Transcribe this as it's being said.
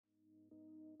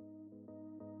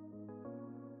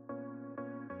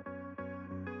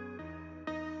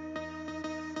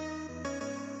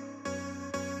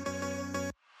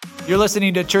You're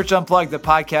listening to Church Unplugged, the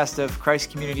podcast of Christ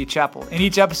Community Chapel. In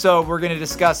each episode, we're going to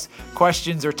discuss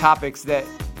questions or topics that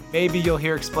maybe you'll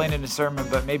hear explained in a sermon,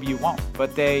 but maybe you won't.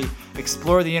 But they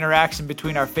explore the interaction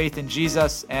between our faith in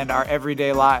Jesus and our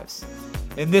everyday lives.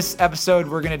 In this episode,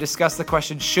 we're going to discuss the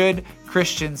question, should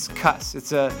Christians cuss?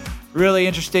 It's a really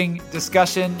interesting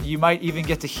discussion. You might even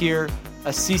get to hear a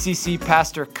CCC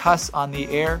pastor cuss on the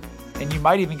air, and you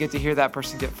might even get to hear that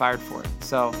person get fired for it.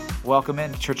 So welcome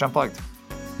in to Church Unplugged.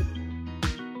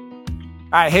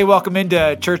 All right, hey, welcome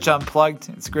into Church Unplugged.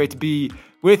 It's great to be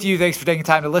with you. Thanks for taking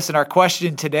time to listen. Our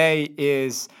question today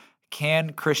is,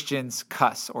 can Christians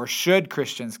cuss, or should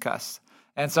Christians cuss?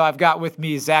 And so I've got with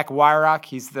me Zach Weirach.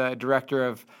 He's the director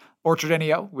of Orchard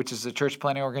NEO, which is a church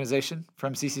planting organization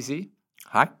from CCC.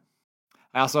 Hi.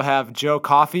 I also have Joe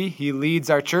Coffey. He leads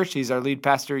our church. He's our lead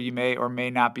pastor. You may or may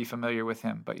not be familiar with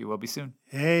him, but you will be soon.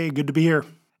 Hey, good to be here.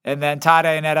 And then Todd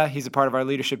Iannetta, he's a part of our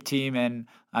leadership team and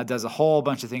does a whole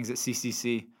bunch of things at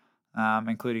CCC,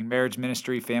 including marriage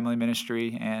ministry, family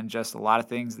ministry, and just a lot of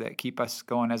things that keep us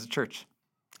going as a church.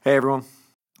 Hey, everyone.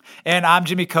 And I'm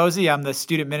Jimmy Cozy. I'm the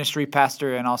student ministry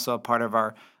pastor and also a part of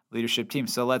our leadership team.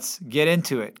 So let's get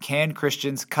into it. Can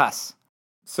Christians cuss?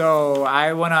 So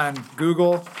I went on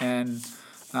Google, and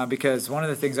because one of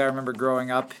the things I remember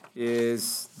growing up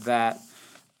is that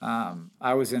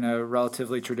I was in a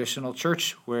relatively traditional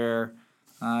church where,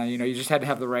 you just had to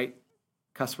have the right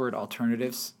cuss word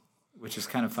alternatives, which is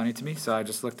kind of funny to me. So I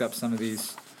just looked up some of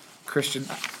these Christian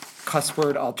cuss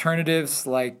word alternatives,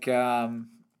 like William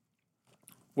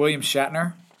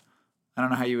Shatner. I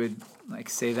don't know how you would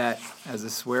say that as a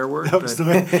swear word. That was the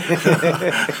way.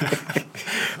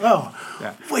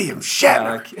 Yeah. William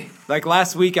Shatner. Yeah, like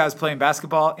last week I was playing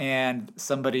basketball and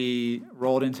somebody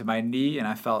rolled into my knee and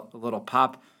I felt a little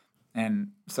pop.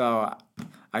 And so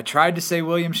I tried to say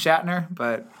William Shatner,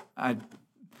 but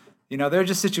there are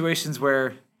just situations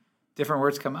where different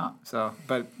words come out. So,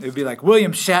 but it would be like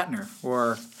William Shatner,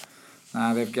 or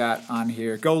they've got on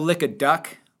here, go lick a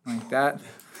duck, like that.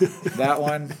 That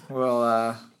one will,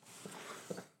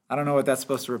 I don't know what that's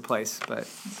supposed to replace, but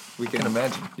we can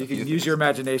imagine. You can use your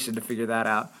imagination to figure that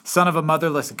out. Son of a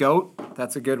motherless goat,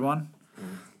 that's a good one.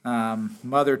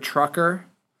 Mother trucker,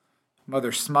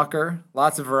 mother smucker,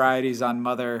 lots of varieties on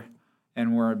mother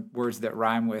and words that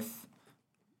rhyme with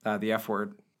the F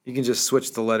word. You can just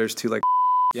switch the letters to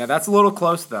Yeah, that's a little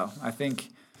close though. I think,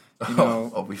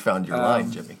 we found your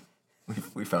line, Jimmy.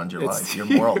 We found your line, your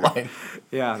moral line.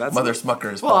 Yeah, that's Mother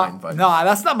Smucker is fine. But no,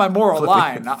 that's not my moral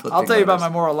line. I'll tell you about letters. my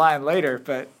moral line later.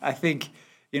 But I think,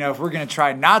 if we're going to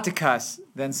try not to cuss,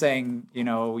 then saying,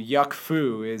 yuck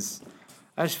foo is,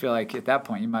 I just feel like at that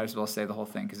point you might as well say the whole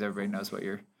thing because everybody knows what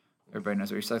you're saying.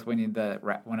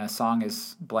 When a song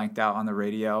is blanked out on the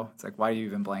radio, it's like, why do you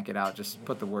even blank it out? Just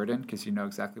put the word in because you know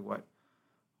exactly what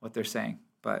they're saying.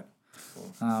 But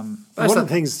one of the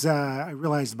things I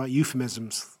realized about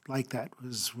euphemisms like that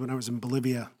was when I was in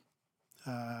Bolivia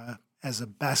as a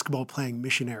basketball playing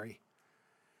missionary,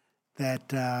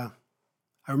 that I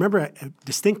remember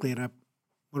distinctly in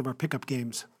one of our pickup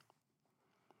games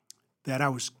that I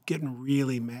was getting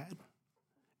really mad.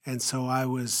 And so I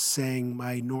was saying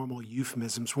my normal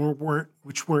euphemisms,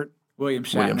 which weren't William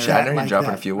Shatner. William Shatner, like you're dropping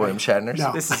that, a few William Shatners.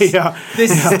 No.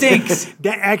 This stinks.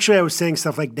 Actually, I was saying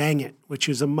stuff like "dang it," which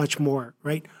is a much more,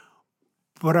 right?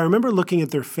 But I remember looking at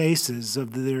their faces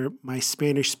of my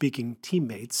Spanish-speaking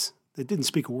teammates that didn't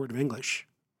speak a word of English,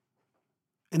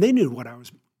 and they knew what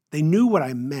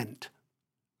I meant,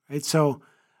 right? So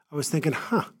I was thinking,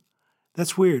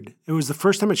 that's weird. It was the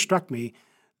first time it struck me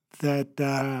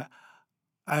that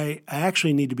I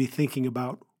actually need to be thinking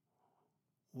about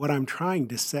what I'm trying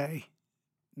to say,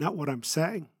 not what I'm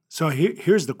saying. So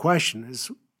here's the question: is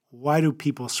why do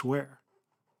people swear?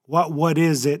 What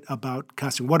is it about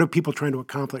cussing? What are people trying to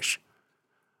accomplish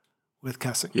with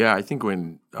cussing? Yeah, I think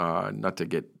when, not to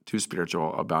get too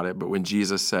spiritual about it, but when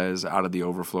Jesus says, out of the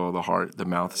overflow of the heart, the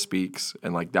mouth speaks,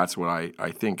 and that's what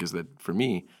I think is that for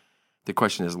me, the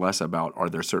question is less about, are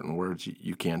there certain words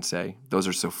you can't say? Those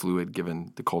are so fluid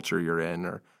given the culture you're in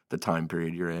or the time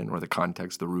period you're in or the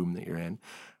context, the room that you're in.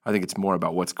 I think it's more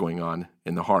about what's going on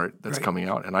in the heart that's coming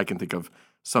out. And I can think of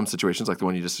some situations like the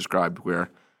one you just described where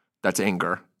that's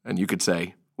anger. And you could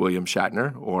say William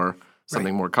Shatner or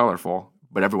something more colorful,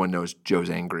 but everyone knows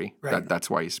Joe's angry. Right. That's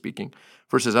why he's speaking.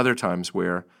 Versus other times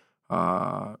where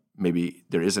maybe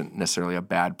there isn't necessarily a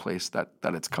bad place that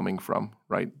it's coming from,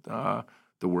 right?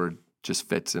 The word just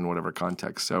fits in whatever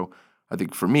context. So I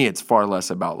think for me, it's far less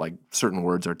about certain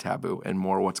words are taboo and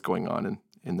more what's going on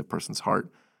in the person's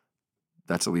heart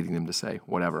that's leading them to say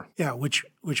whatever. Yeah, which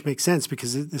makes sense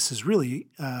because this is really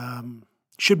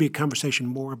should be a conversation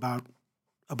more about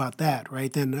about that,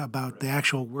 right, than about the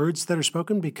actual words that are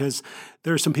spoken, because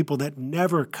there are some people that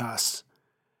never cuss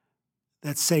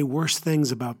that say worse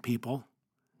things about people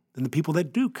than the people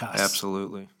that do cuss.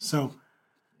 Absolutely. So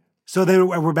then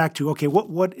we're back to, okay,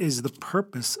 what is the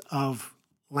purpose of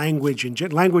language?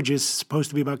 And language is supposed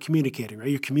to be about communicating, right?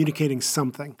 You're communicating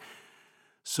something.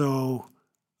 So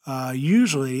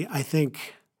usually I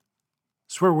think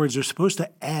swear words are supposed to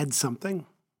add something,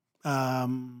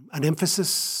 an emphasis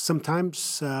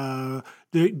sometimes.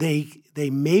 They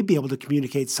may be able to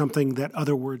communicate something that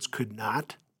other words could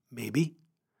not, maybe.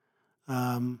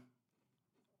 I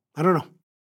don't know.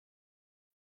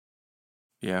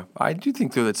 Yeah, I do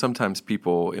think though that sometimes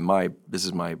people, this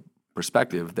is my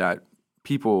perspective, that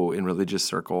people in religious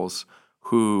circles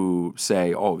who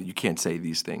say, "Oh, you can't say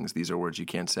these things; these are words you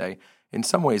can't say," in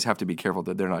some ways have to be careful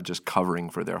that they're not just covering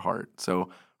for their heart.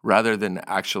 So rather than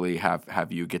actually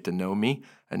have you get to know me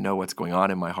and know what's going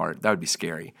on in my heart, that would be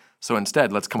scary. So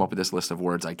instead, let's come up with this list of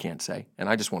words I can't say, and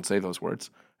I just won't say those words,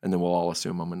 and then we'll all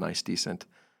assume I'm a nice, decent,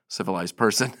 civilized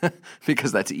person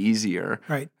because that's easier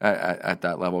right. at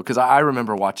that level. Because I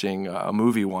remember watching a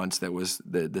movie once that was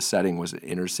the setting was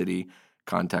inner city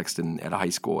context at a high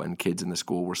school, and kids in the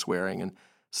school were swearing, and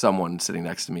someone sitting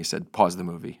next to me said, "Pause the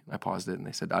movie." I paused it, and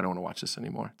they said, "I don't want to watch this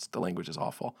anymore. The language is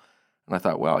awful." And I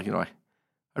thought, well,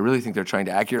 I really think they're trying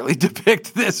to accurately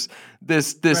depict this right.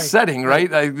 setting, right?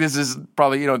 This is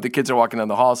probably, the kids are walking down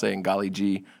the hall saying, "Golly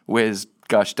gee whiz,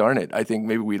 gosh darn it." I think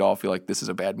maybe we'd all feel like this is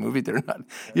a bad movie. They're not,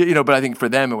 but I think for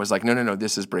them it was like, no,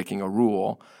 this is breaking a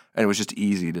rule. And it was just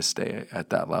easy to stay at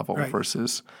that level right.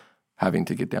 versus having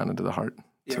to get down into the heart.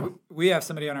 Yeah, so. We have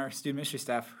somebody on our student ministry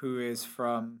staff who is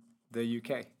from the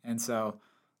UK. And so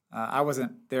I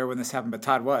wasn't there when this happened, but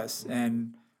Todd was.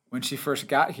 And when she first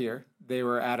got here, they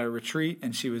were at a retreat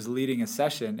and she was leading a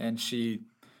session and she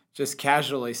just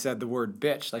casually said the word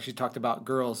bitch. Like she talked about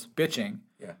girls bitching.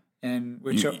 Yeah. And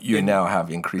you now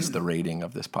have increased the rating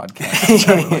of this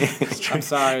podcast. I'm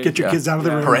sorry. Get your kids out of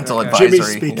the room. Parental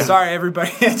advisory. Sorry,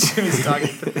 everybody. Jimmy's talking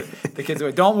the kids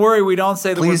away. Don't worry, we don't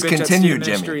say the Please word bitch continue, at student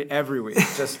ministry every week.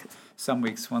 Just some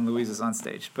weeks when Louise is on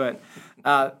stage. But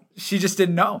she just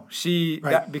didn't know.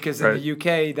 Because in the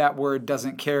UK, that word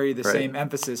doesn't carry the same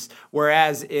emphasis.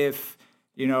 Whereas if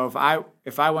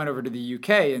I went over to the UK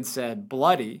and said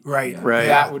bloody, right,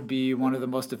 that would be one of the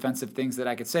most offensive things that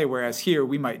I could say. Whereas here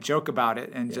we might joke about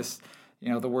it and just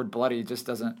the word bloody just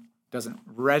doesn't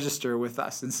register with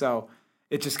us, and so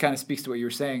it just kind of speaks to what you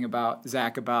were saying about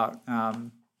Zach about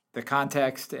the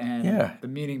context and the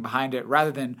meaning behind it,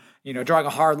 rather than drawing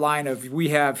a hard line of we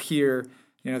have here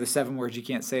the 7 words you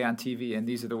can't say on TV and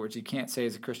these are the words you can't say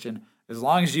as a Christian. As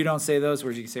long as you don't say those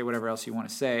words, you can say whatever else you want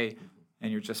to say,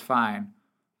 and you're just fine.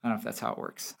 I don't know if that's how it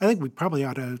works. I think we probably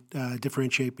ought to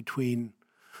differentiate between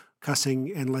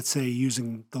cussing and, let's say,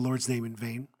 using the Lord's name in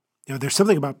vain. There's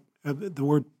something about the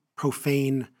word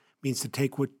profane means to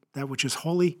take that which is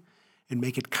holy and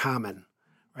make it common,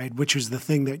 right? Which is the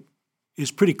thing that is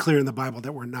pretty clear in the Bible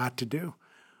that we're not to do.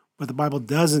 But the Bible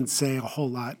doesn't say a whole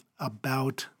lot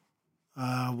about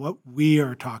what we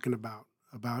are talking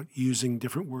about using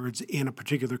different words in a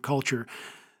particular culture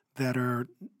that are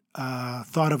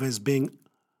thought of as being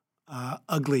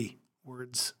ugly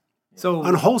words, so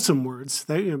unwholesome words.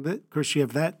 Of course, you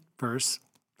have that verse,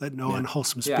 "Let no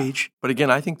unwholesome speech." But again,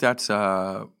 I think that's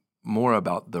more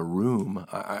about the room.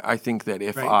 I think that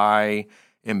if I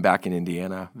am back in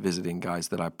Indiana visiting guys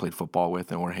that I played football with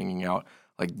and we're hanging out,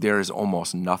 like there is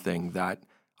almost nothing that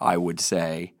I would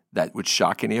say that would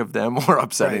shock any of them or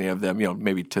upset any of them.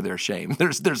 Maybe to their shame.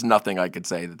 There's nothing I could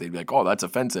say that they'd be like, "Oh, that's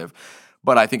offensive."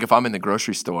 But I think if I'm in the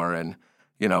grocery store and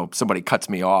somebody cuts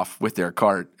me off with their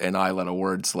cart and I let a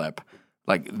word slip,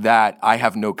 like that, I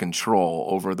have no control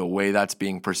over the way that's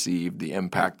being perceived, the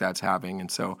impact that's having. And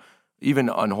so even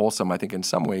unwholesome, I think in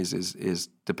some ways is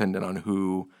dependent on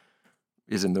who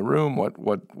is in the room,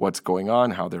 what's going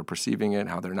on, how they're perceiving it,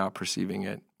 how they're not perceiving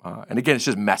it. And again, it's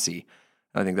just messy.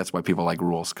 And I think that's why people like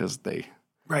rules, because they...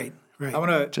 Right. I want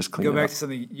to just go back to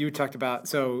something you talked about.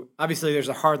 So obviously there's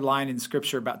a hard line in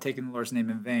Scripture about taking the Lord's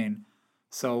name in vain.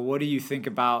 So what do you think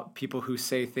about people who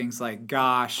say things like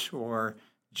 "gosh" or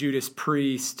Judas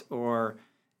Priest or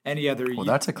any other? Well,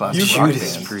 that's a classic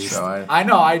Judas Priest. So I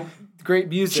know, great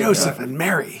music. Joseph and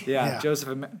Mary. Yeah, Joseph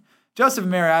and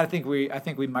Mary. I think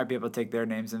we might be able to take their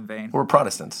names in vain. We're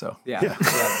Protestants, so yeah.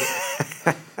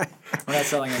 We're not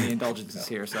selling any indulgences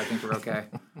here, so I think we're okay.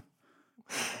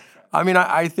 I mean,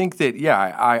 I think that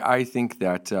I think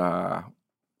that.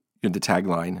 The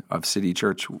tagline of City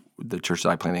Church, the church that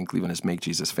I plant in Cleveland, is "Make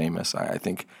Jesus Famous." I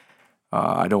think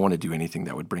I don't want to do anything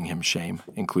that would bring him shame,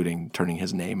 including turning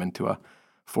his name into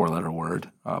 4-letter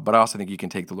word. But I also think you can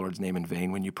take the Lord's name in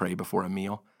vain when you pray before a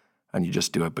meal, and you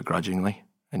just do it begrudgingly,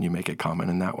 and you make it common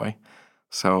in that way.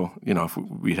 So, if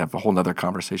we'd have a whole other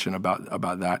conversation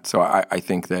about that. So I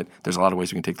think that there's a lot of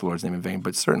ways we can take the Lord's name in vain,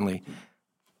 but certainly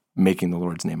making the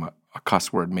Lord's name a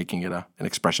cuss word, making it an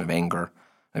expression of anger,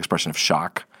 an expression of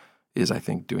shock, is, I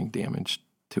think, doing damage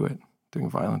to it, doing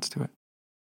violence to it.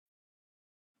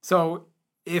 So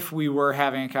if we were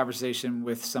having a conversation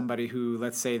with somebody who,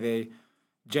 let's say they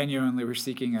genuinely were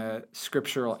seeking a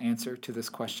scriptural answer to this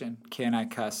question, can I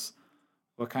cuss?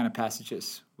 What kind of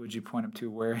passages would you point them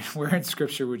to? Where in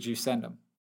Scripture would you send them?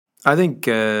 I think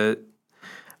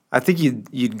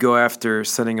you'd go after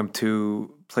sending them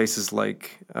to places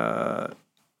like,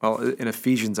 in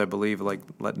Ephesians, I believe, like,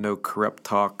 let no corrupt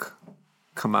talk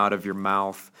come out of your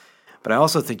mouth. But I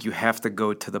also think you have to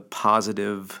go to the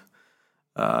positive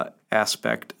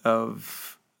aspect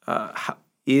of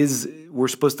we're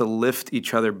supposed to lift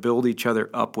each other, build each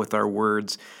other up with our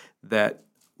words, that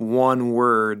one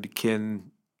word can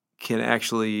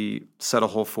actually set a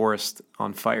whole forest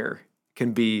on fire,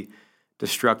 can be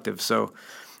destructive. So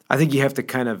I think you have to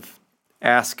kind of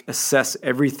assess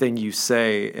everything you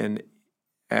say and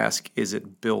ask, is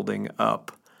it building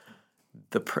up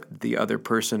the other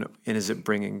person, and is it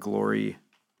bringing glory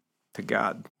to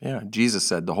God? Yeah, Jesus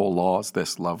said the whole law is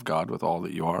this: love God with all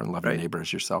that you are and love your neighbor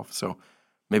as yourself. So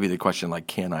maybe the question like,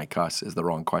 can I cuss, is the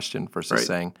wrong question versus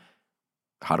saying,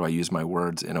 how do I use my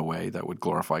words in a way that would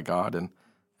glorify God and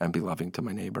be loving to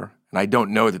my neighbor? And I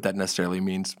don't know that necessarily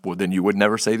means, well, then you would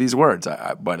never say these words.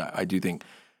 But I do think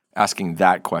asking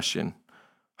that question,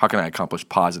 how can I accomplish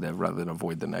positive rather than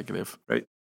avoid the negative? Right.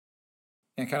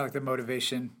 And kind of like the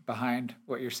motivation behind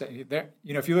what you're saying. There,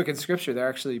 if you look in Scripture, there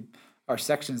actually are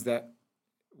sections that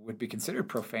would be considered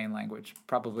profane language,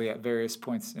 probably at various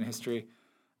points in history.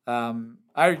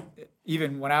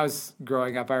 Even when I was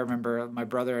growing up, I remember my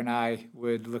brother and I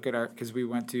would look at because we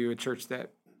went to a church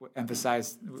that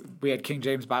emphasized, we had King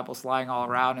James Bibles lying all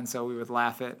around, and so we would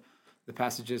laugh at the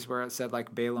passages where it said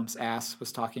like Balaam's ass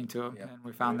was talking to him, and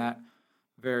we found that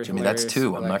very Jimmy, hilarious. that's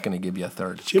 2. I'm not going to give you a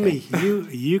third. Jimmy,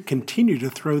 you continue to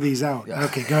throw these out. Yeah.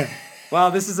 Okay, go ahead.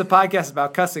 Well, this is a podcast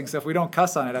about cussing, so if we don't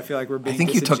cuss on it, I feel like we're being I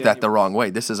think you took that the wrong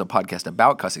way. This is a podcast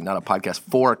about cussing, not a podcast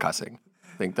for cussing.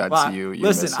 I think that's you.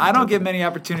 Listen, I don't get many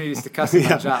opportunities to cuss in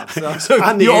my job. So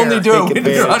you only do it when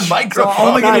you're on microphone. So I'm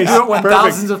only going to do it when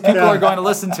thousands of people are going to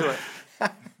listen to it.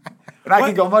 And I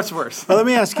can go much worse. Well, let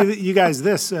me ask you guys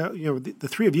this. The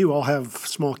three of you all have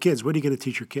small kids. What are you going to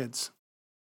teach your kids?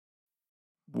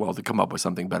 Well, to come up with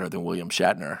something better than William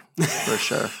Shatner, for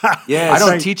sure. Yeah, I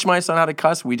don't teach my son how to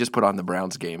cuss. We just put on the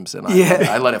Browns games, and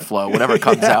I let it flow. Whatever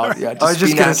comes out. Yeah, just I was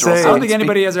just going to say, I don't think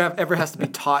anybody ever has to be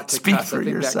taught to speak cuss. for I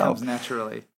think yourself. that comes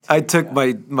naturally. I took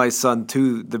my son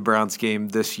to the Browns game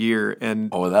this year,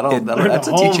 and that's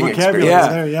a teaching experience.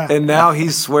 Yeah, and now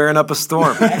he's swearing up a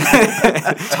storm.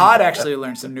 Todd actually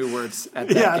learned some new words at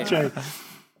that game. That's right.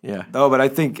 Yeah. No, but I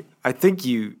think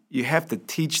you have to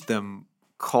teach them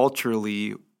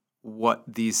culturally what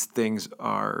these things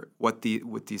are, what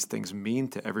these things mean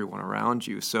to everyone around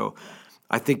you. So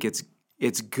I think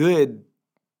it's good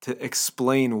to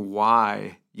explain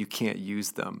why you can't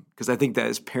use them, because I think that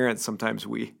as parents sometimes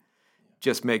we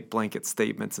just make blanket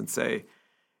statements and say,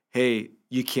 hey,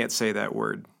 you can't say that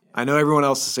word. I know everyone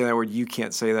else is saying that word, you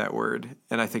can't say that word.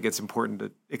 And I think it's important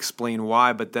to explain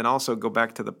why, but then also go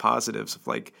back to the positives of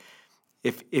like,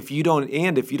 if you don't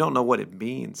know what it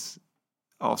means,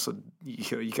 also,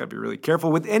 you got to be really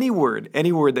careful with any word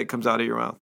that comes out of your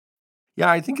mouth. Yeah,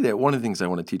 I think that one of the things I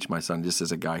want to teach my son, just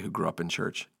as a guy who grew up in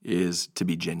church, is to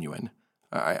be genuine.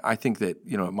 I think that,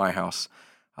 at my house,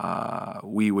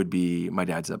 my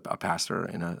dad's a pastor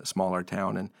in a smaller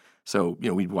town. And so,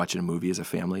 we'd watch a movie as a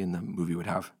family, and the movie would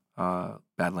have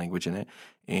bad language in it.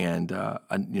 And,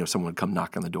 someone would come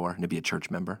knock on the door, and it'd be a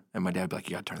church member. And my dad would be like,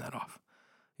 you got to turn that off,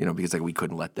 because we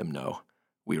couldn't let them know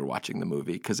we were watching the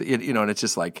movie. Because, and it's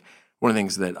just like one of the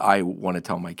things that I want to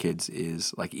tell my kids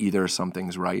is like either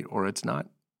something's right or it's not.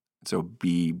 So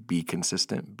be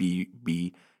consistent,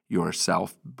 be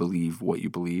yourself, believe what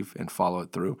you believe, and follow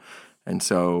it through. And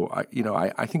so,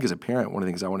 I think as a parent, one of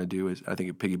the things I want to do is, I think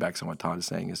it piggybacks on what Todd is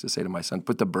saying, is to say to my son,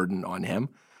 put the burden on him.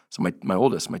 So my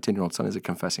oldest, my 10-year-old son, is a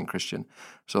confessing Christian.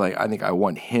 So I think I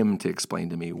want him to explain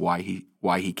to me why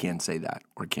he can say that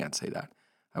or can't say that.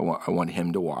 I want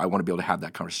him to. I want to be able to have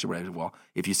that conversation where I say, well,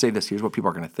 if you say this, here's what people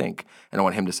are going to think, and I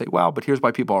want him to say, well, but here's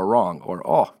why people are wrong, or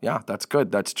oh, yeah, that's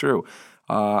good, that's true.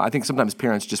 I think sometimes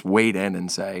parents just wade in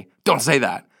and say, don't say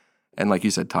that, and like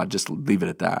you said, Todd, just leave it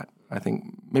at that. I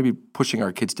think maybe pushing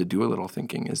our kids to do a little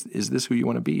thinking. Is this who you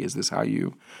want to be? Is this how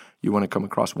you want to come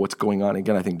across? What's going on?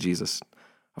 Again, I think Jesus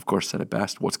of course, said it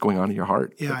best. What's going on in your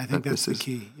heart? Yeah, I think that's the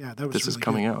key. Yeah, that was this really is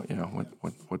coming out. You know,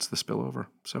 what's the spillover?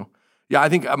 So, yeah, I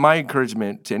think my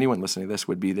encouragement to anyone listening to this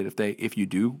would be that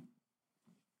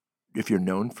if you're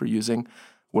known for using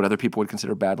what other people would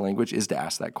consider bad language, is to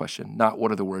ask that question. Not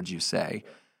what are the words you say,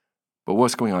 but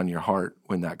what's going on in your heart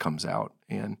when that comes out,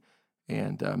 and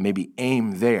maybe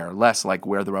aim there, less like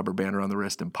wear the rubber band around the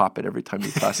wrist and pop it every time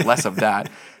you cuss, less of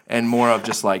that, and more of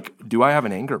just like, do I have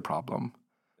an anger problem?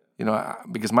 You know,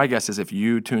 because my guess is if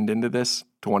you tuned into this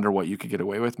to wonder what you could get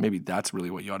away with, maybe that's really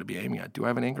what you ought to be aiming at. Do I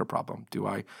have an anger problem? Do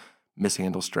I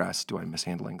mishandle stress? Do I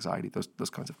mishandle anxiety? Those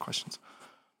kinds of questions.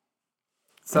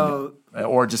 So,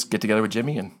 or just get together with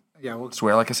Jimmy and we'll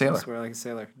swear like a sailor. Swear like a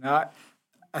sailor. No,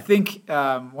 I think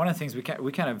one of the things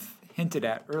we kind of hinted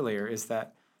at earlier is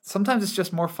that sometimes it's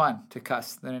just more fun to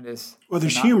cuss than it is. Well,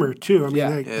 there's humor too. I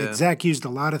mean, Yeah. Zach used a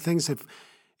lot of things.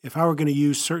 If I were going to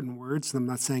use certain words, and I'm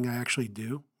not saying I actually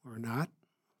do or not,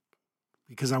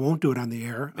 because I won't do it on the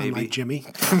air, unlike Jimmy.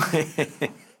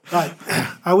 But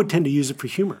I would tend to use it for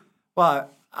humor. Well,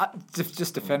 to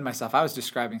just defend myself, I was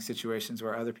describing situations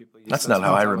where other people use. That's not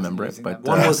how I remember it, but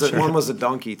one was a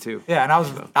donkey too. Yeah, and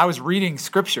I was reading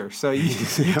scripture, so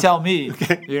you tell me,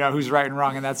 who's right and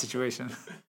wrong in that situation.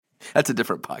 That's a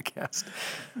different podcast.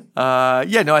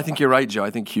 I think you're right, Joe. I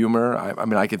think humor. I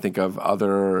mean, I can think of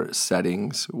other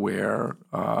settings where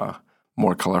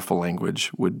more colorful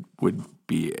language would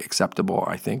be acceptable.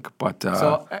 I think, but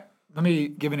so. Let me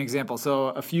give an example. So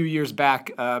a few years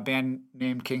back, a band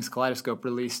named King's Kaleidoscope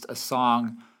released a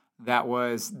song that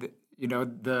was,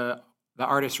 the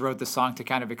artist wrote the song to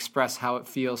kind of express how it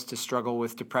feels to struggle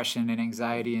with depression and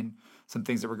anxiety and some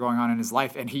things that were going on in his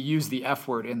life. And he used the F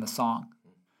word in the song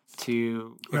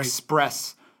to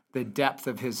express the depth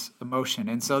of his emotion.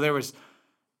 And so there was,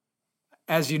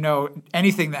 as you know,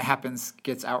 anything that happens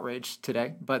gets outraged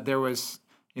today, but there was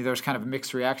kind of a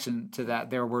mixed reaction to that.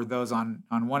 There were those on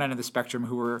one end of the spectrum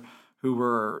who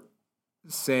were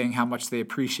saying how much they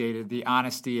appreciated the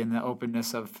honesty and the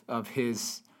openness of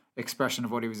his expression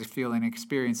of what he was feeling and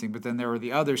experiencing. But then there were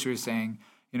the others who were saying,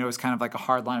 it's kind of like a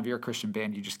hard line of you're a Christian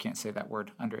band. You just can't say that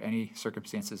word under any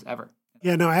circumstances ever.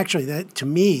 Yeah, no, actually, that to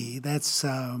me, that's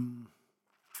a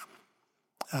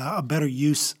better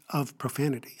use of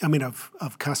profanity. I mean, of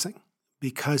cussing,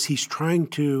 because he's trying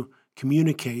to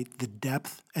communicate the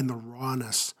depth and the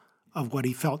rawness of what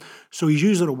he felt. So he's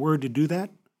using a word to do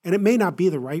that, and it may not be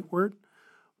the right word,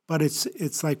 but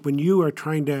it's like when you are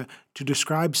trying to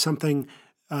describe something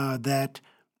that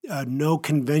no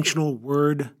conventional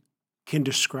word can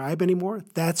describe anymore.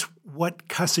 That's what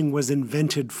cussing was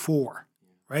invented for,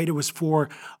 right? It was for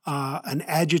an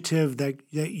adjective that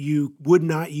you would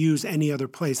not use any other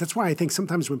place. That's why I think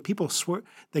sometimes when people swear,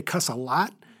 they cuss a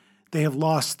lot, they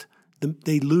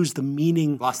lose the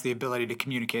meaning. Lost the ability to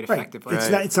communicate effectively.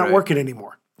 Right. It's not working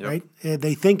anymore, right?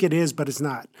 They think it is, but it's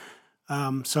not.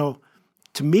 So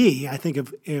to me, I think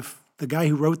if the guy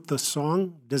who wrote the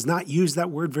song does not use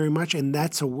that word very much, and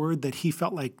that's a word that he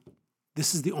felt like,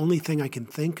 this is the only thing I can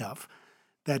think of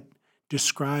that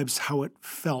describes how it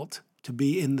felt to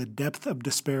be in the depth of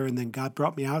despair, and then God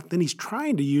brought me out, then he's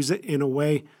trying to use it in a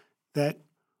way that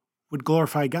would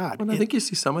glorify God. Well, I think you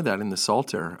see some of that in the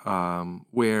Psalter,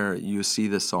 where you see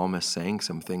the psalmist saying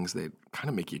some things that kind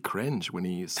of make you cringe when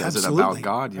he says it about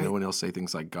God. When he'll say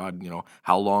things like, God,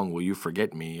 how long will you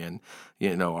forget me? And,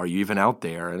 are you even out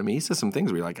there? And I mean, he says some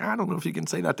things where you're like, I don't know if you can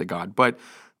say that to God. But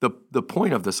the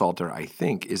point of the Psalter, I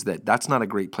think, is that that's not a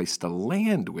great place to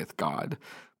land with God,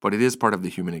 but it is part of the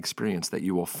human experience that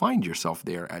you will find yourself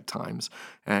there at times.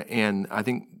 And I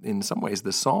think in some ways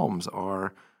the Psalms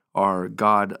are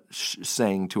God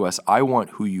saying to us, I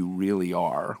want who you really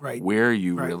are, where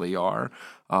you really are.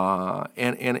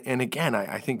 And again,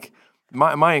 I think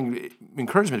my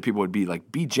encouragement to people would be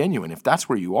like, be genuine. If that's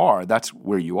where you are, that's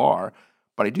where you are.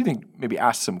 But I do think maybe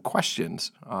ask some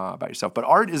questions about yourself. But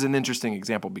art is an interesting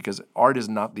example because art is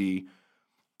not the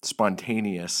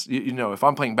spontaneous. If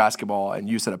I'm playing basketball and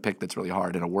you set a pick that's really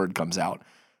hard and a word comes out,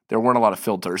 there weren't a lot of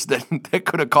filters that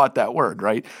could have caught that word,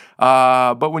 right?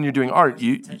 But when you're doing art,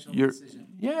 you're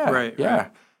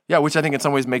which I think in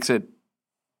some ways makes it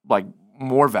like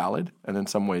more valid, and in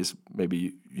some ways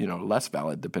maybe less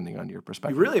valid depending on your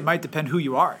perspective. It might depend who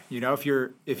you are. If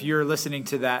you're listening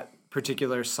to that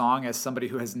particular song as somebody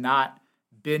who has not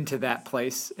been to that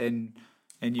place and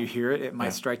you hear it, it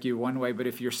might strike you one way. But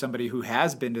if you're somebody who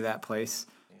has been to that place,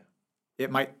 it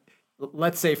might.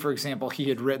 Let's say, for example, he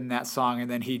had written that song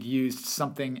and then he'd used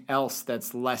something else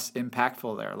that's less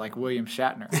impactful there, like William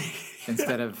Shatner,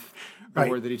 instead of the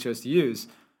word that he chose to use.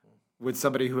 would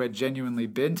somebody who had genuinely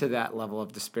been to that level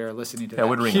of despair listening to Yeah, it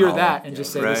would that ring hear hollow. that and Yeah,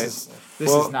 just say, right. this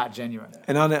Well, is not genuine?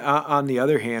 And on the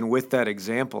other hand, with that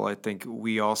example, I think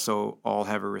we also all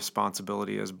have a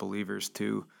responsibility as believers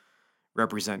to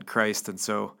represent Christ, and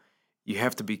so you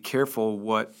have to be careful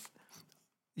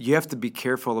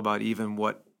about even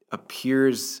what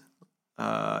appears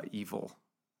evil.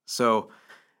 So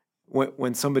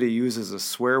when somebody uses a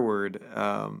swear word,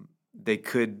 they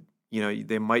could,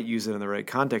 they might use it in the right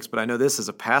context. But I know this as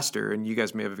a pastor, and you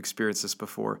guys may have experienced this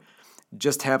before.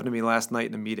 Just happened to me last night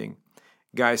in a meeting.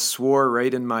 Guy swore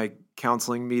right in my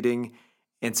counseling meeting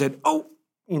and said, "Oh,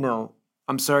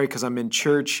 I'm sorry because I'm in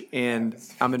church and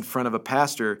I'm in front of a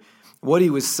pastor." What he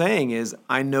was saying is,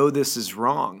 "I know this is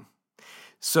wrong."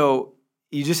 So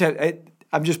you just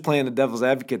I'm just playing the devil's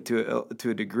advocate to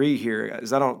a degree here,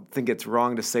 as I don't think it's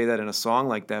wrong to say that in a song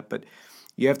like that, but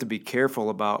you have to be careful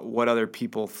about what other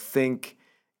people think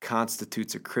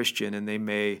constitutes a Christian,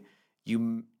 and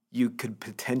you could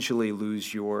potentially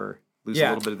lose a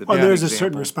little bit of the. Well, there's a example.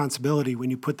 certain responsibility when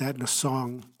you put that in a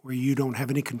song where you don't have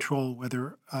any control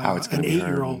whether How it's an gonna be heard,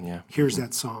 8-year-old yeah. hears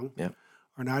that song Yeah.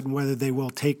 or not, and whether they will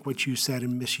take what you said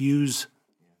and misuse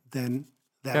then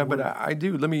that Yeah, word. but I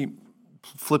do. Let me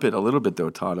flip it a little bit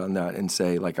though, Todd, on that and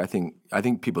say, like, I think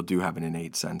people do have an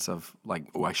innate sense of like,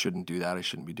 oh, I shouldn't do that. I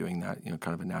shouldn't be doing that.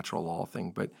 Kind of a natural law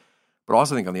thing. But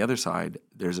also think on the other side,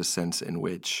 there's a sense in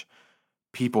which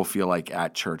people feel like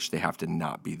at church they have to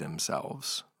not be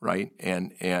themselves, right?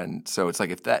 And so it's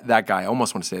like if that guy, I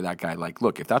almost want to say to that guy, like,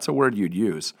 look, if that's a word you'd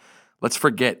use, let's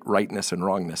forget rightness and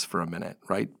wrongness for a minute,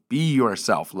 right? Be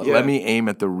yourself. Let me aim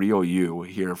at the real you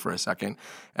here for a second.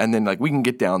 And then, like, we can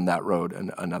get down that road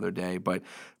another day. But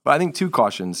I think two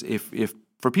cautions, if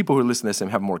for people who listen to this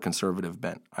and have a more conservative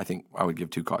bent, I think I would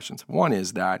give two cautions. One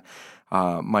is that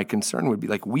my concern would be,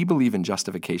 like, we believe in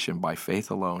justification by faith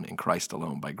alone, in Christ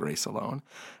alone, by grace alone.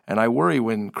 And I worry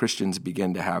when Christians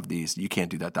begin to have these, you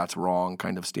can't do that, that's wrong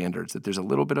kind of standards, that there's a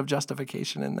little bit of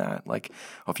justification in that. Like,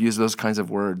 if you use those kinds of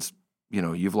words,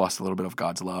 you've lost a little bit of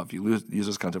God's love. You use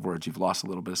those kinds of words, you've lost a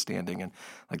little bit of standing. And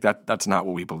like that's not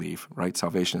what we believe, right?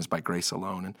 Salvation is by grace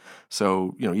alone. And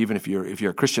so, even if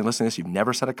you're a Christian listening to this, you've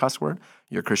never said a cuss word,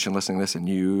 you're a Christian listening to this and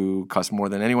you cuss more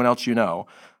than anyone else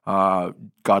God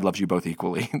loves you both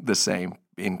equally the same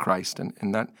in Christ.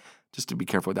 And that, just to be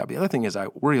careful with that. But the other thing is I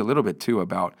worry a little bit too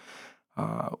about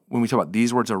when we talk about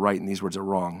these words are right and these words are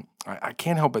wrong, I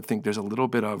can't help but think there's a little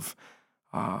bit of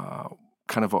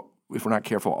kind of if we're not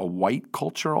careful, a white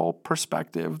cultural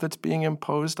perspective that's being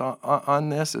imposed on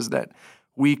this, is that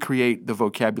we create the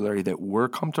vocabulary that we're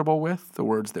comfortable with, the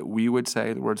words that we would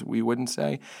say, the words we wouldn't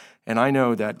say. And I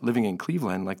know that living in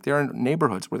Cleveland, like, there are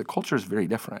neighborhoods where the culture is very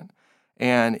different.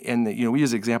 And we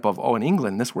use the example of, in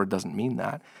England, this word doesn't mean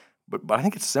that. But I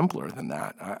think it's simpler than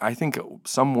that. I think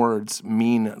some words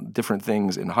mean different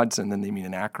things in Hudson than they mean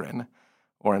in Akron,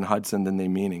 or in Hudson than they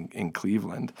mean in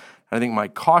Cleveland. And I think my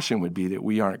caution would be that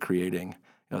we aren't creating,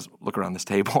 look around this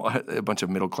table, a bunch of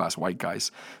middle-class white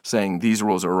guys saying these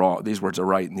rules are wrong, these words are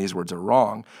right, and these words are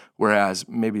wrong, whereas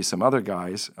maybe some other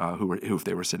guys who, if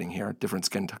they were sitting here, different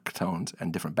skin tones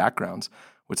and different backgrounds,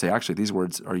 would say, actually, these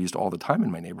words are used all the time in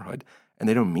my neighborhood, and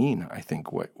they don't mean, I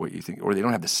think, what you think, or they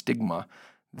don't have the stigma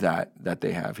that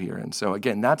they have here. And so,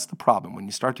 again, that's the problem. When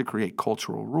you start to create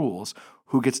cultural rules,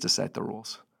 who gets to set the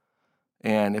rules?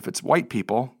 And if it's white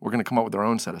people, we're going to come up with our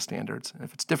own set of standards. And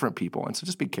if it's different people, and so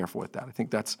just be careful with that. I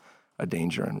think that's a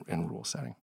danger in rule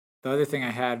setting. The other thing I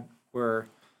had were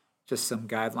just some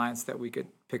guidelines that we could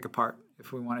pick apart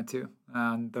if we wanted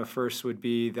to. The first would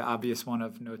be the obvious one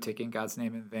of no taking God's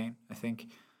name in vain. I think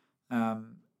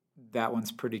that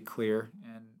one's pretty clear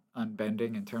and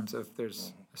unbending in terms of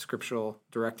there's a scriptural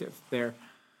directive there.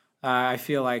 I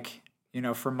feel like,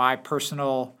 for my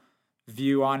personal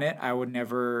view on it, I would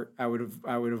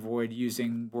avoid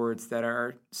using words that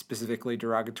are specifically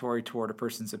derogatory toward a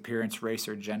person's appearance, race,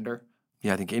 or gender.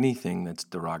 Yeah, I think anything that's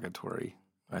derogatory,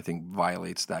 I think,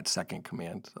 violates that second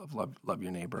command of love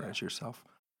your neighbor as yourself.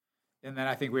 And then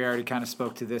I think we already kind of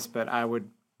spoke to this, but I would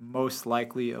most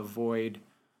likely avoid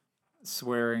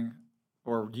swearing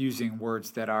or using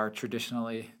words that are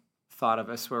traditionally thought of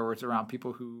as swear words around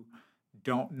people who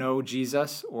don't know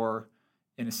Jesus, or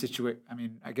in a situation,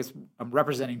 I guess I'm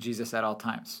representing Jesus at all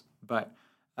times. But,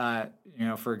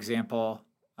 for example,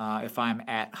 if I'm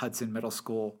at Hudson Middle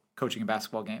School coaching a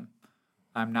basketball game,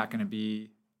 I'm not going to be,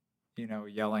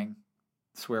 yelling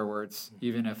swear words,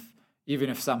 even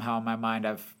if somehow in my mind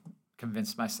I've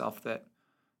convinced myself that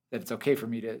it's okay for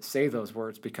me to say those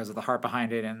words because of the heart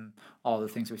behind it and all the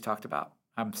things we've talked about.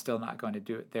 I'm still not going to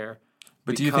do it there.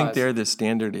 But do you think there the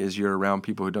standard is you're around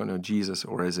people who don't know Jesus,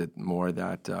 or is it more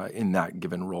that in that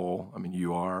given role, I mean,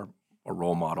 you are a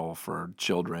role model for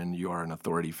children, you are an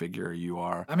authority figure, you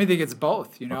are... I think it's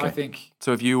both, Okay. I think...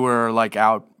 So if you were like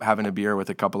out having a beer with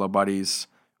a couple of buddies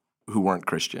who weren't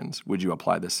Christians, would you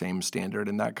apply the same standard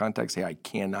in that context? Hey, I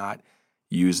cannot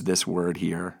use this word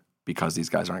here because these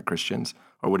guys aren't Christians,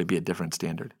 or would it be a different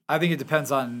standard? I think it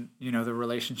depends on, the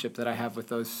relationship that I have with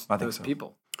those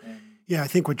people. Yeah, I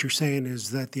think what you're saying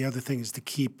is that the other thing is to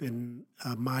keep in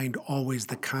mind always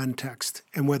the context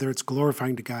and whether it's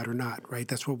glorifying to God or not, right?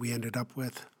 That's what we ended up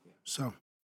with. So,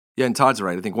 yeah, and Todd's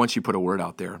right. I think once you put a word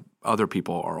out there, other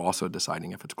people are also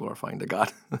deciding if it's glorifying to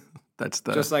God. That's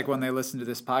the just like when they listen to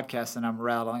this podcast and I'm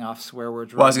rattling off swear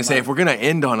words. Well, I was going to say, if we're going to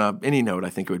end on any note, I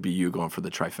think it would be you going for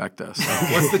the trifecta. So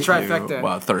what's the trifecta?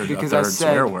 Well, a third I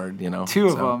swear word, two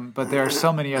of them, but there are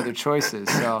so many other choices.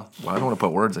 So well, I don't want to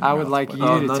put words in. I would like you to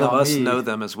tell me. None of us know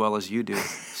them as well as you do.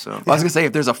 So I was going to say,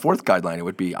 if there's a fourth guideline, it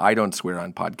would be I don't swear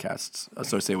on podcasts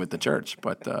associated with the church.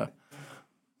 But oh,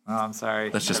 I'm sorry.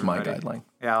 That's just my guideline.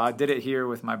 Yeah, I did it here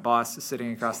with my boss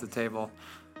sitting across the table.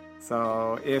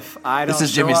 So if I don't... This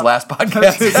is Jimmy's last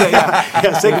podcast.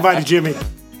 yeah, say goodbye to Jimmy.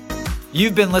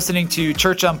 You've been listening to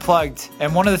Church Unplugged,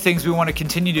 and one of the things we want to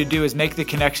continue to do is make the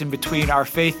connection between our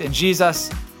faith in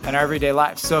Jesus and our everyday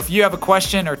lives. So if you have a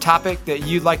question or topic that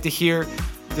you'd like to hear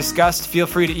discussed, feel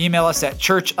free to email us at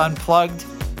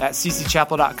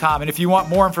churchunplugged@ccchapel.com. And if you want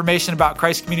more information about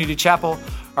Christ Community Chapel,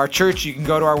 our church, you can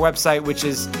go to our website, which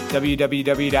is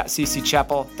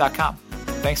www.ccchapel.com.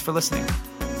 Thanks for listening.